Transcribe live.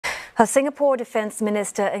Singapore Defence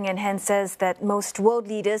Minister Eng Hen says that most world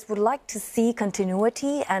leaders would like to see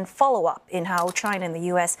continuity and follow-up in how China and the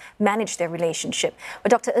US manage their relationship.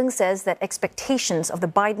 But Dr. Eng says that expectations of the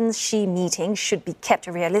Biden-Xi meeting should be kept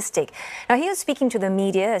realistic. Now, he was speaking to the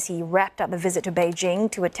media as he wrapped up a visit to Beijing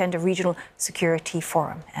to attend a regional security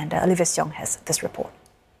forum. And Olivia Siong has this report.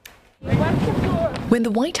 When the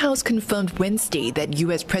White House confirmed Wednesday that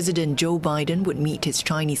US President Joe Biden would meet his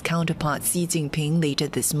Chinese counterpart Xi Jinping later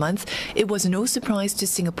this month, it was no surprise to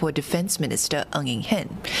Singapore Defence Minister Eng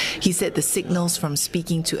Hen. He said the signals from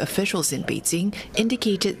speaking to officials in Beijing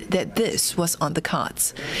indicated that this was on the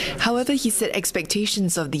cards. However, he said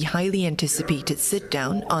expectations of the highly anticipated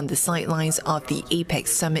sit-down on the sidelines of the APEC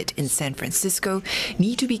summit in San Francisco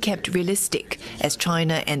need to be kept realistic, as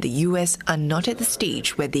China and the US are not at the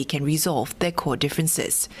stage where they can resolve their core differences.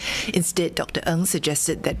 Instead, Dr. Eng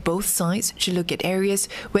suggested that both sides should look at areas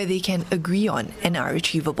where they can agree on and are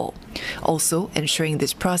achievable. Also, ensuring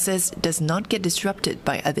this process does not get disrupted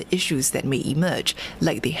by other issues that may emerge,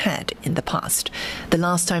 like they had in the past. The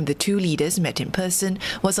last time the two leaders met in person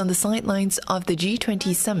was on the sidelines of the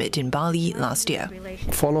G20 summit in Bali last year.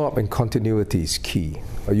 Follow-up and continuity is key.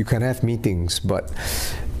 You can have meetings, but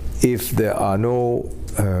if there are no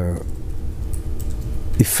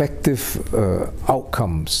effective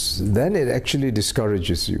outcomes, then it actually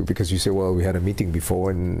discourages you, because you say, well, we had a meeting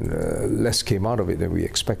before and less came out of it than we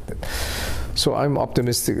expected. So I'm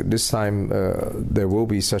optimistic this time there will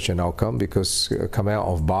be such an outcome, because coming out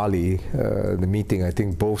of Bali, the meeting, I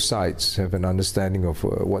think both sides have an understanding of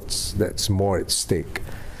that's more at stake.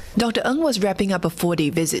 Dr. Eng was wrapping up a 4-day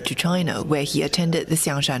visit to China, where he attended the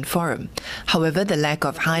Siong Forum. However, the lack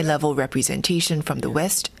of high-level representation from the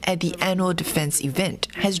West at the annual defense event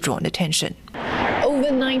has drawn attention.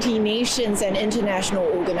 Over 90 nations and international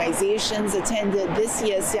organizations attended this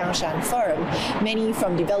year's Siong Forum, many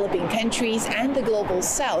from developing countries and the global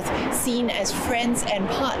south, seen as friends and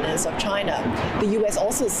partners of China. The US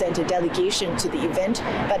also sent a delegation to the event,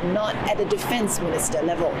 but not at the defense minister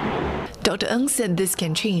level. Dr. Eng said this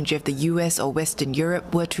can change if the US or Western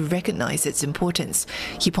Europe were to recognize its importance.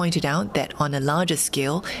 He pointed out that on a larger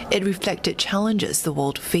scale, it reflected challenges the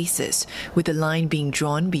world faces, with a line being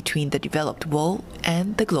drawn between the developed world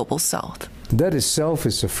and the global south. That itself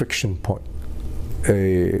is a friction point,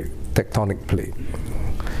 a tectonic plate.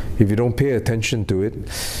 If you don't pay attention to it,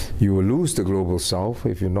 you will lose the global south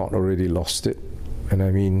if you've not already lost it. And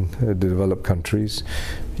I mean the developed countries.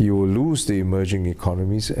 You will lose the emerging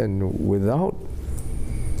economies, and without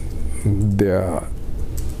their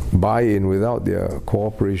buy-in, without their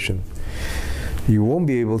cooperation, you won't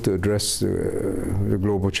be able to address the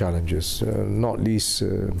global challenges, not least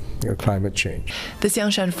climate change. The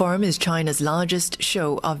Siong Forum is China's largest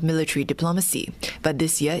show of military diplomacy, but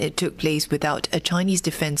this year it took place without a Chinese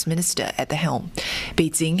defense minister at the helm.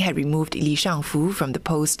 Beijing had removed Li Shangfu from the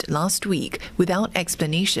post last week without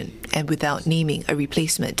explanation and without naming a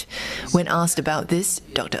replacement. When asked about this,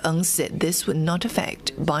 Dr. Eng said this would not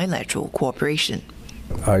affect bilateral cooperation.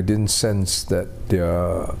 I didn't sense that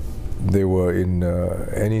they were in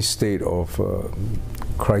any state of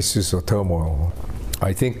crisis or turmoil.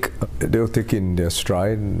 I think they'll take in their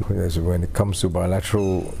stride when it comes to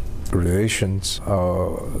bilateral relations.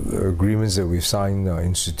 The agreements that we've signed are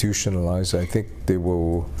institutionalized. I think they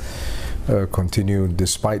will continue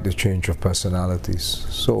despite the change of personalities.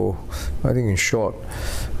 So I think in short,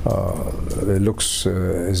 it looks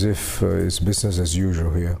as if it's business as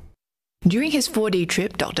usual here. During his 4-day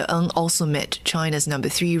trip, Dr. Eng also met China's number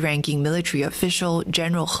 3 ranking military official,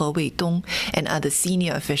 General He Weidong, and other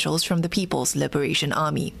senior officials from the People's Liberation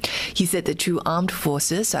Army. He said the two armed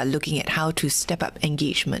forces are looking at how to step up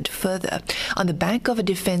engagement further on the back of a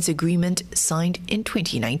defense agreement signed in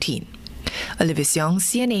 2019. Olivia Siong,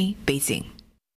 CNA, Beijing.